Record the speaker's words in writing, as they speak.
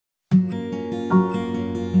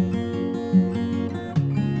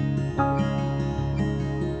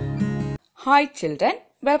Hi children,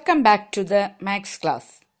 welcome back to the Max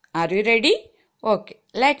class. Are you ready? Okay,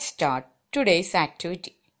 let's start today's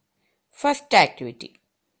activity. First activity.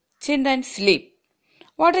 Children sleep.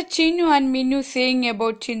 What are Chinnu and Minnu saying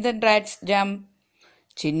about children rats jump?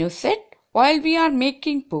 Chinnu said, while we are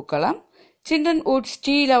making pookalam, children would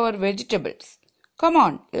steal our vegetables. Come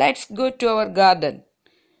on, let's go to our garden.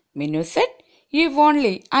 Minnu said, if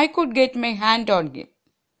only I could get my hand on him.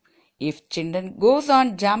 If children goes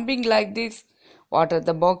on jumping like this, what are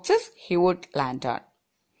the boxes he would land on?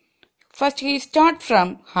 First he start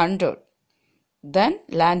from 100. Then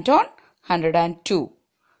land on 102.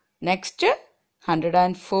 Next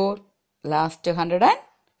 104. Last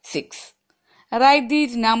 106. Write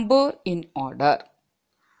these numbers in order.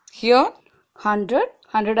 Here 100,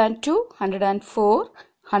 102, 104,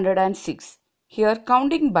 106. Here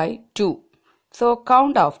counting by 2. So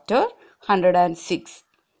count after 106.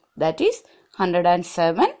 That is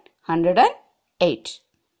 107, 108.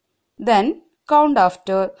 Then count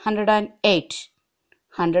after 108,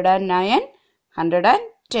 109,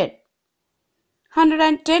 110.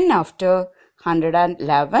 110 after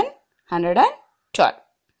 111, 112.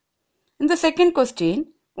 In the second question,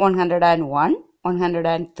 101,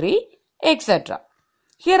 103, etc.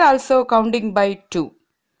 Here also counting by 2.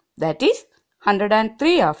 That is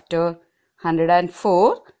 103 after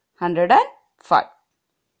 104, 105.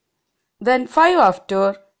 Then 5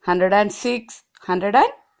 after 106,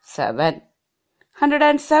 107.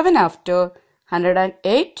 107 after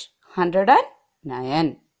 108,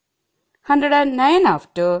 109. 109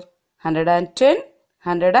 after 110,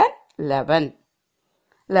 111.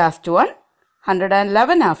 Last one,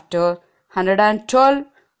 111 after 112,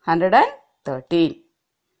 113.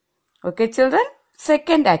 Okay children,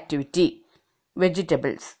 second activity,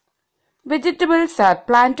 vegetables. Vegetables are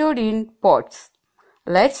planted in pots.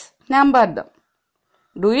 Let's number them.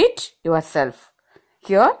 Do it yourself.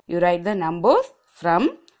 Here you write the numbers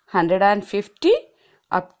from 150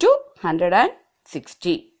 up to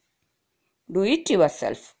 160. Do it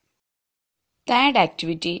yourself. Third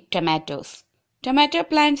activity, tomatoes. Tomato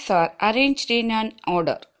plants are arranged in an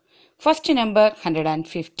order. First number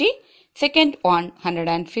 150, second one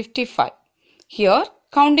 155. Here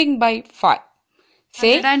counting by 5.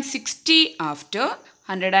 Say 160 after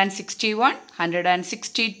 161,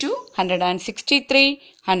 162, 163,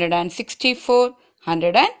 164,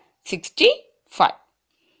 165.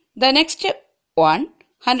 The next one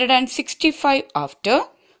 165 after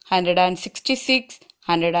 166,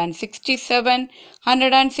 167,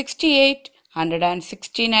 168,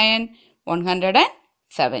 169,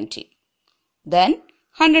 170. Then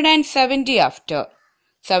 170 after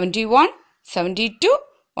 71, 72,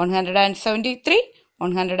 173,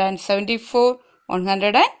 174,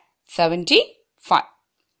 175.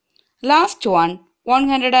 Last one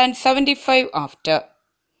 175 after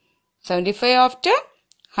 75 after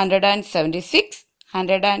 176,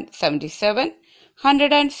 177,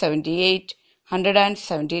 178,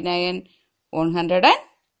 179,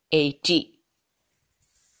 180.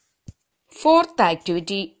 Fourth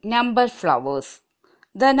activity, number flowers.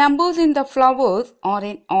 The numbers in the flowers are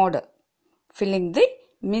in order, filling the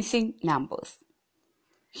missing numbers.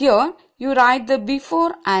 Here you write the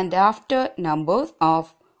before and after numbers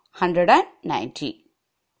of 190.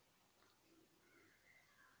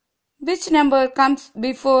 Which number comes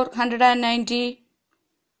before 190?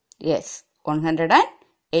 Yes,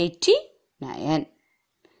 189.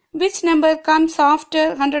 Which number comes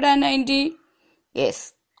after 190?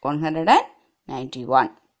 Yes, 191.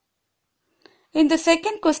 In the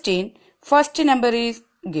second question, first number is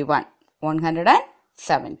given,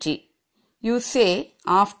 170. You say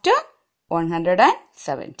after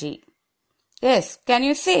 170. Yes, can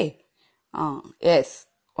you say? Yes,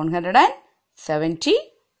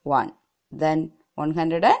 171. Then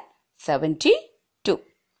 172.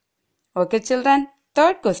 Okay children,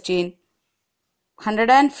 third question,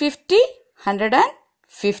 150,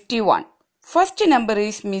 151. First number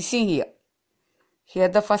is missing here. Here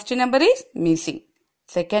the first number is missing.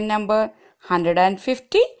 Second number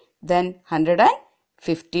 150, then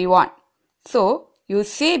 151. So you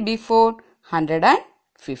say before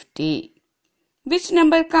 150. Which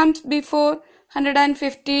number comes before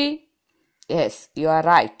 150? Yes, you are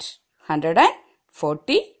right.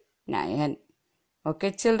 149.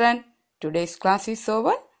 Okay children, today's class is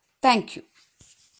over. Thank you.